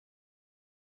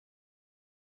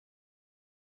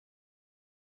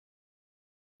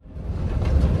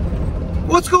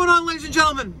What's going on, ladies and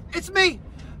gentlemen? It's me,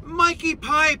 Mikey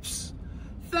Pipes.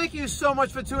 Thank you so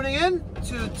much for tuning in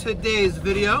to today's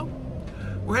video.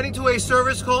 We're heading to a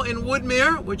service call in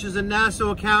Woodmere, which is in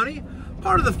Nassau County,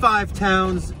 part of the 5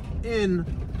 towns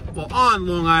on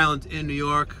Long Island in New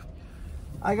York.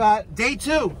 I got day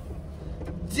two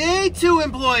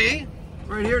employee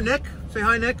right here, Nick. Say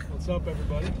hi, Nick. What's up,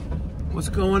 everybody? What's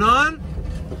going on?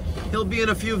 He'll be in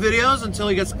a few videos until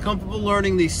he gets comfortable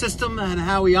learning the system and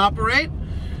how we operate.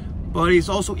 But he's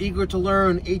also eager to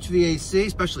learn HVAC,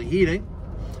 especially heating.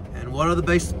 And what other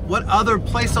place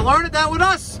to learn it than with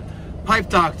us? Pipe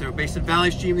Doctor, based in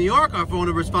Valley Stream, New York. Our phone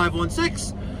number is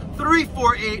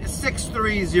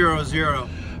 516-348-6300.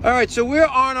 All right, so we're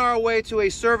on our way to a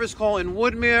service call in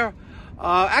Woodmere.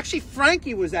 Actually,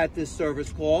 Frankie was at this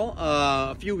service call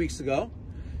a few weeks ago.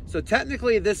 So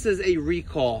technically, this is a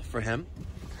recall for him.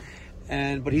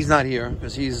 But he's not here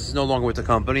because he's no longer with the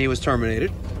company. He was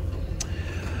terminated.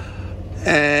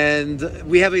 And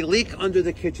we have a leak under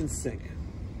the kitchen sink.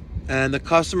 And the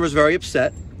customer is very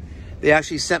upset. They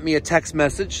actually sent me a text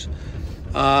message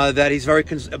that he's very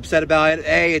upset about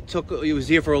it. He was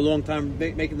here for a long time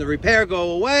making the repair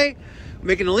go away,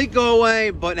 making the leak go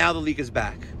away, but now the leak is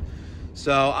back.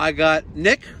 So I got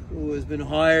Nick, who has been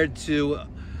hired to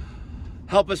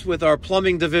help us with our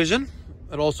plumbing division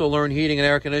and also learn heating and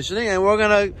air conditioning. And we're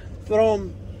gonna throw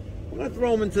him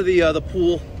into the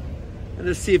pool and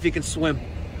just see if he can swim.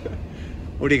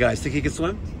 What do you guys think? He can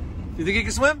swim? You think he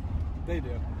can swim? They do.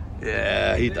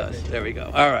 Yeah, he does. There we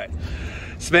go. All right.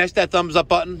 Smash that thumbs up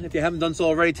button if you haven't done so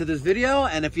already to this video.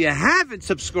 And if you haven't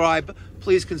subscribed,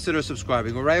 please consider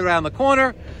subscribing. We're right around the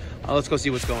corner. Let's go see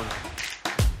what's going on.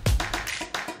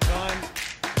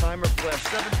 Timer flash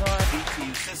 7 times.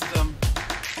 BTU system.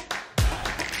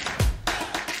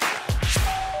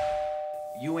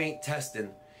 You ain't testing,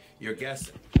 you're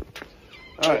guessing.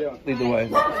 All right, lead the way.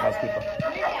 Housekeeper.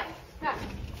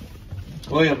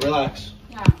 William, relax.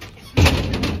 Yeah.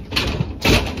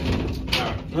 All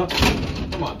right. No,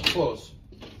 come on, close.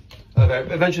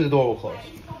 Okay, eventually the door will close.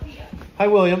 Hi,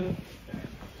 William.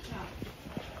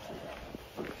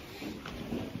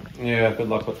 Yeah, good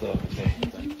luck with the thing.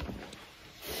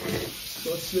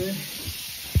 Let's see.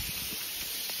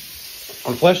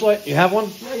 On flashlight, you have one?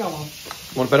 I got one.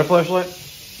 Want a better flashlight?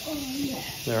 Oh, yeah.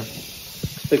 There.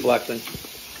 Big black thing.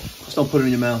 Just don't put it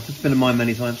in your mouth. It's been in mine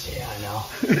many times. Yeah, I know.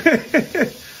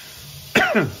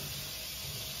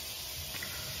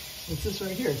 What's this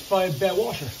right here? It's probably a bad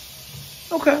washer.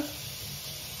 Okay.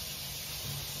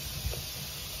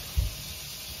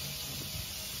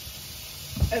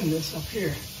 And this up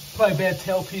here. Probably a bad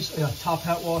tailpiece, top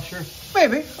hat washer.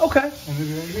 Maybe. Okay. And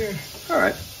maybe right here. All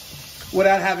right.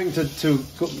 Without having to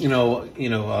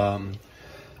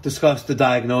discuss the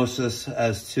diagnosis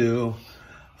as to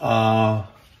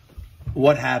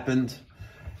what happened,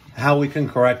 how we can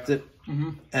correct it,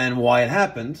 and why it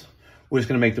happened, we're just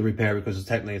going to make the repair because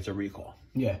technically it's a recall.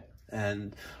 Yeah.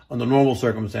 And under normal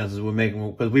circumstances,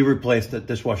 because we replaced the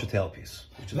dishwasher tailpiece.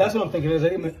 That's what I'm thinking. I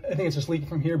think it's just leaking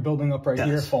from here, building up right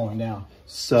here, falling down.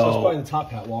 So it's probably the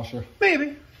top hat washer.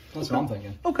 Maybe. That's what I'm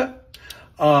thinking. Okay.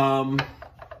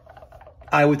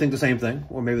 I would think the same thing,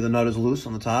 or maybe the nut is loose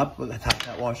on the top with the top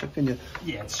hat washer. Can you?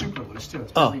 Yeah, it's super loose too.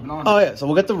 It's Oh yeah. So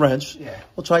we'll get the wrench. Yeah.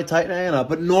 We'll try tightening it up.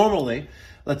 But normally,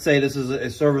 let's say this is a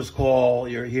service call.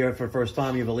 You're here for the first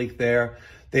time. You have a leak there.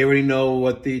 They already know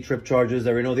what the trip charge is.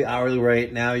 They already know the hourly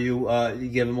rate. Now you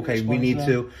give them, okay, we need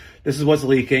to. This is what's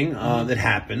leaking. It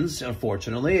happens.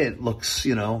 Unfortunately, it looks,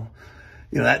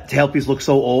 that tailpiece looks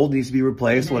so old, needs to be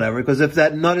replaced, whatever. Because if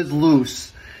that nut is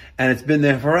loose and it's been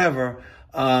there forever,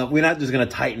 we're not just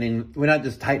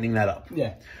tightening that up.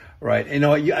 Yeah. Right.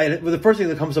 The first thing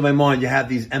that comes to my mind, you have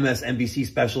these MSNBC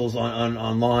specials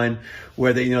online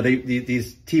where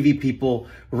these TV people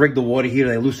rig the water heater,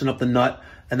 they loosen up the nut,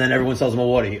 and then everyone sells them a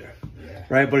water heater. Yeah.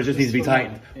 Right. But it just needs to be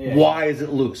tightened. Yeah. Why is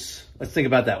it loose? Let's think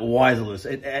about that. Why is it loose?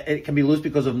 It can be loose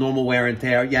because of normal wear and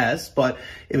tear. Yes. But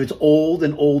if it's old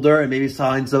and older and maybe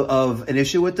signs of an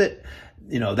issue with it,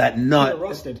 that nut. It's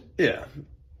rusted. Yeah.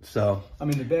 So, I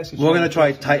mean, the best. We're going to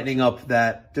try tightening up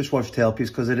that dishwasher tailpiece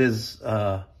because it is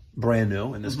brand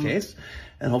new in this case.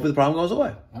 And hopefully the problem goes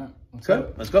away. All right.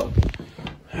 Let's go.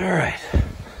 All right.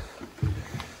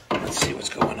 Let's see what's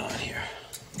going on here.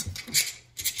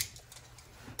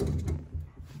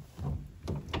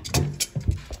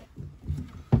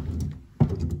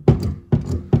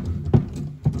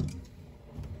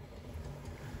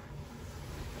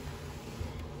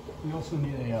 We also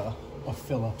need a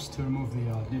Phillips to remove the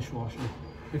dishwasher,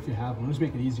 if you have one. Just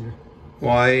make it easier.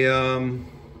 Why,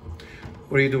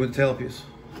 what do you do with the tailpiece?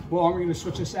 Well, aren't we going to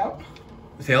switch this out?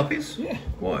 The tailpiece? Yeah.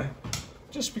 Why?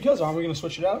 Just because, aren't we going to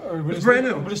switch it out? Or It's brand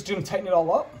new. We're just going to tighten it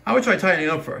all up? I would try tightening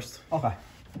it up first. Okay.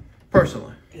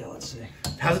 Personally. Yeah, let's see.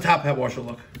 How's the top hat washer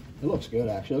look? It looks good,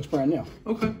 actually. It looks brand new.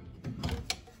 Okay.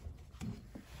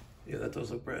 Yeah, that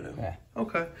does look brand new. Yeah.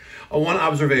 Okay. One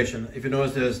observation. If you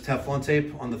notice there's Teflon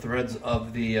tape on the threads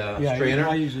of the strainer,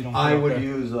 I usually don't. I would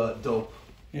use dope.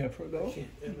 Yeah, Pro Dope.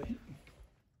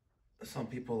 Some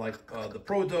people like the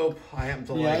Pro Dope. I happen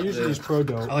to like I usually use Pro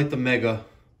Dope. I like the Mega.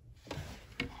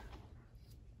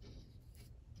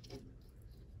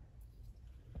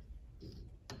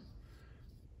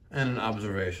 And an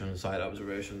observation, a side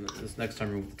observation, is next time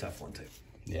remove the Teflon tape.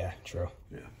 Yeah, true.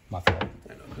 Yeah. My fault.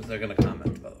 I know, because they're going to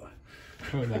comment, by the way.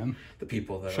 Who them? The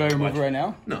people that Should I remove it right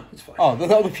now? No, it's fine. Oh,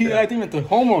 the people, I think that the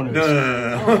homeowners. No.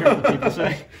 I don't care what the people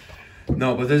say.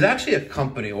 No, but there's actually a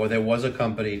company, or there was a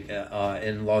company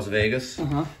in Las Vegas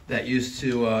that used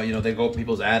to, they go up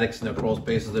people's attics and their crawl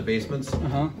spaces, their basements,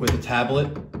 with a tablet,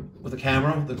 with a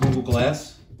camera, the Google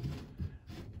Glass.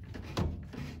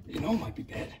 You know, it might be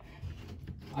bad.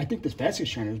 I think this basket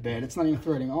strainer is bad. It's not even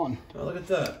threading on. Oh, look at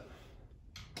that.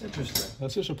 Interesting.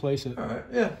 Let's just replace it. All right,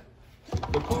 yeah.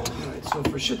 Good call. All right, so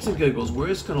for shits and giggles, we're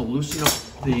just going to loosen up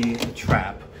the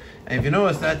trap. And if you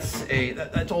notice,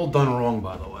 that's all done wrong,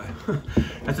 by the way.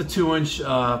 That's a 2-inch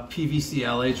PVC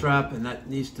LA trap, and that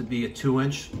needs to be a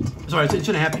 2-inch. Sorry, it's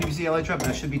an 1.5 PVC LA trap, and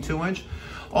that should be 2-inch.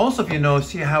 Also, if you notice,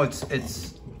 see how it's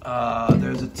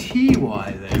there's a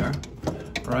TY there,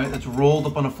 right? That's rolled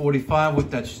up on a 45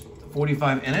 with that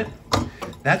 45 in it.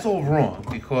 That's all wrong,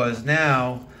 because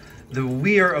now the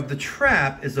weir of the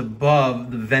trap is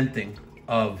above the venting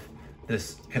of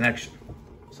this connection.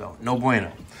 So no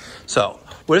bueno. So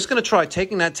we're just going to try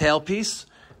taking that tailpiece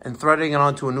and threading it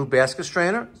onto a new basket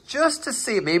strainer just to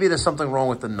see maybe there's something wrong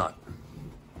with the nut.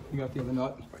 You got the other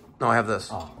nut? No, I have this.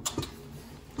 Oh.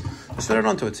 Just thread it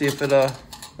onto it. See if it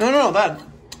no, that.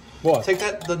 What? Take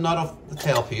the nut off the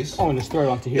tailpiece. Oh, and just throw it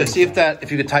onto here. Yeah, see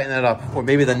if you could tighten that up, or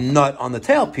maybe the nut on the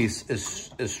tailpiece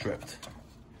is stripped.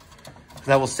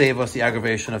 That will save us the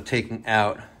aggravation of taking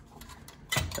out.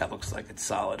 That looks like it's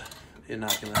solid. You're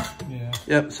not gonna. Yeah.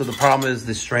 Yep. So the problem is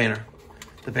the strainer,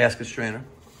 the basket strainer.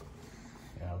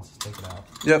 Yeah, let's just take it out.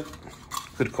 Yep.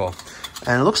 Good call.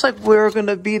 And it looks like we're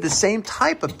gonna be the same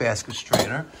type of basket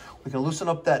strainer. We can loosen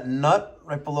up that nut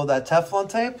right below that Teflon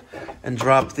tape and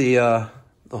drop the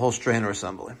whole strainer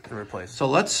assembly and replace it. So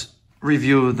let's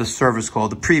review the service call,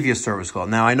 the previous service call.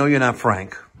 Now, I know you're not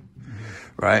Frank,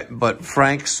 right? But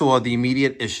Frank saw the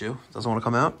immediate issue. Doesn't want to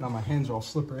come out? Now my hands are all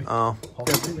slippery. Oh.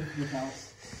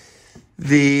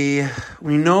 Yeah.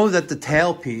 We know that the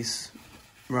tailpiece,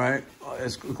 right,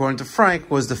 according to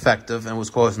Frank, was defective and was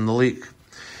causing the leak.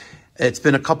 It's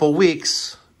been a couple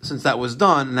weeks since that was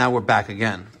done. Now we're back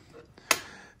again.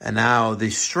 And now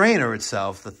the strainer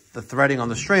itself, the threading on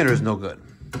the strainer is no good.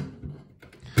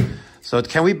 So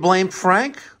can we blame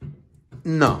Frank?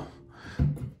 No.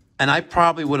 And I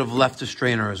probably would have left the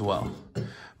strainer as well.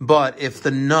 But if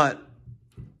the nut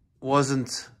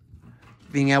wasn't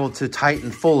being able to tighten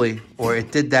fully, or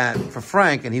it did that for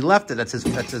Frank and he left it, that's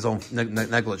his own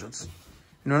negligence.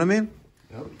 You know what I mean?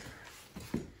 Yep.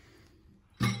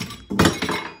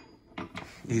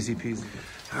 Easy peasy.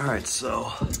 All right,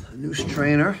 so the new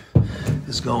strainer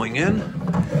is going in.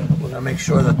 We're gonna make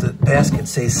sure that the basket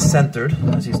stays centered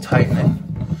as he's tightening.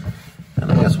 And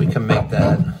I guess we can make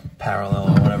that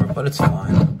parallel or whatever, but it's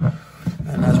fine.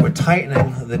 And as we're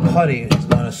tightening, the putty is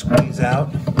gonna squeeze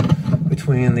out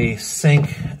between the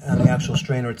sink and the actual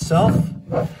strainer itself.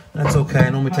 That's okay. I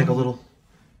normally take a little.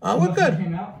 Oh, we're good.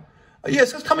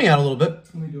 Yes, it's coming out a little bit.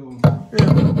 Let me do Yeah.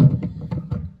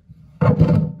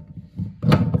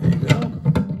 There you go.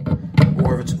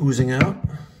 Or if it's oozing out.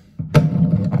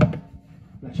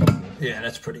 Yeah,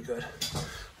 that's pretty good.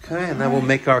 Okay, and then we'll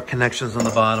make our connections on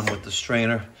the bottom with the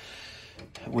strainer.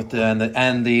 With the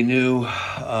new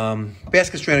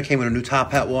basket strainer came with a new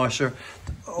top hat washer.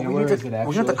 Oh, we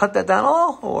have to cut that down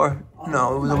all, or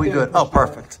no? Are we good? Oh,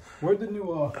 perfect. Where'd the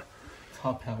new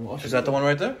top hat washer? Is that the one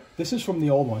right there? This is from the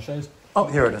old one. Oh,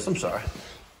 here it is. I'm sorry.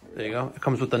 There you go. It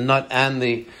comes with the nut and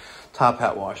the top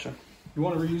hat washer. You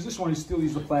want to reuse this one? You still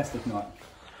use the plastic nut.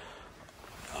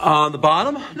 On the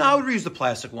bottom? No, I would reuse the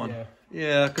plastic one.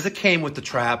 Yeah, because it came with the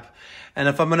trap. And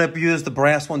if I'm going to use the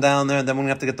brass one down there, then we're going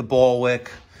to have to get the ball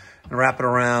wick and wrap it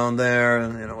around there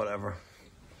and, whatever.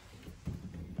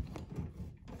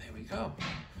 There we go.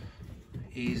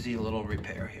 Easy little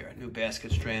repair here. New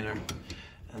basket strainer.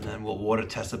 And then we'll water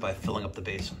test it by filling up the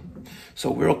basin.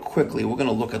 So real quickly, we're going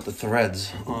to look at the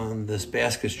threads on this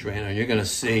basket strainer. You're going to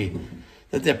see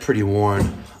that they're pretty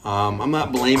worn. I'm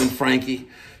not blaming Frankie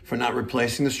for not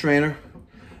replacing the strainer,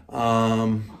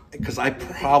 because I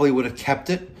probably would have kept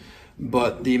it,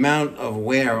 but the amount of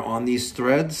wear on these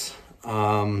threads,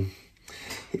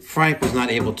 Frank was not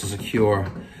able to secure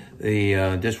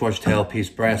the dishwasher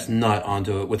tailpiece brass nut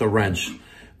onto it with a wrench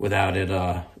without it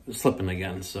slipping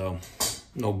again. So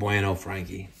no bueno,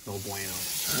 Frankie, no bueno.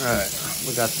 All right,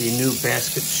 we got the new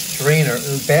basket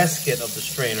of the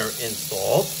strainer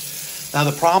installed. Now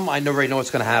the problem, I already know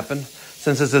what's gonna happen.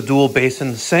 Since it's a dual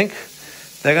basin sink,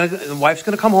 the wife's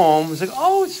gonna come home. It's like,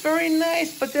 oh, it's very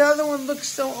nice, but the other one looks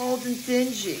so old and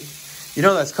dingy. You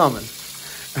know that's coming,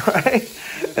 right?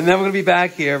 And then we're gonna be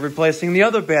back here replacing the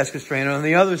other basket strainer on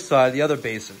the other side, the other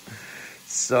basin.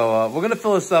 So we're gonna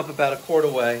fill this up about a quart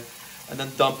away and then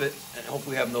dump it and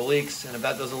hopefully we have no leaks. And if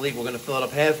that doesn't leak, we're gonna fill it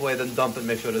up halfway, then dump it and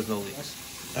make sure there's no leaks.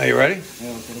 Are you ready?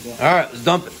 Yeah, let's go. All right, let's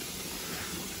dump it.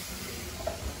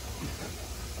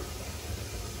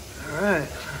 All right.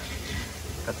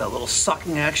 Got that little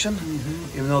sucking action.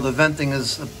 Even though the venting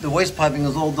is, the waste piping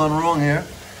is all done wrong here.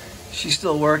 She's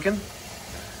still working. Look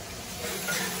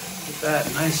at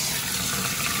that, nice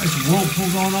whirlpool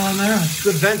going on there. It's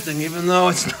good venting, even though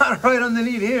it's not right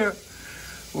underneath here.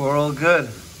 We're all good.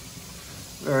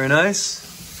 Very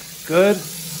nice, good.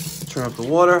 Turn up the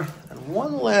water. And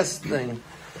one last thing,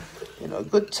 you know, a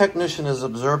good technician is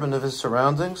observant of his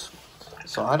surroundings.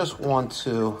 So I just want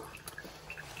to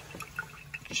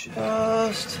get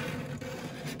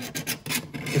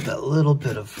that little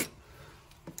bit of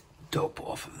dope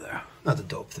off of there. Not the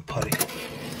dope, the putty.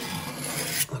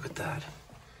 Look at that.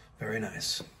 Very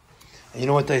nice. And you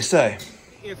know what they say?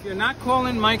 If you're not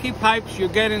calling Mikey Pipes, you're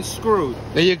getting screwed.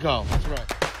 There you go. That's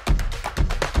right.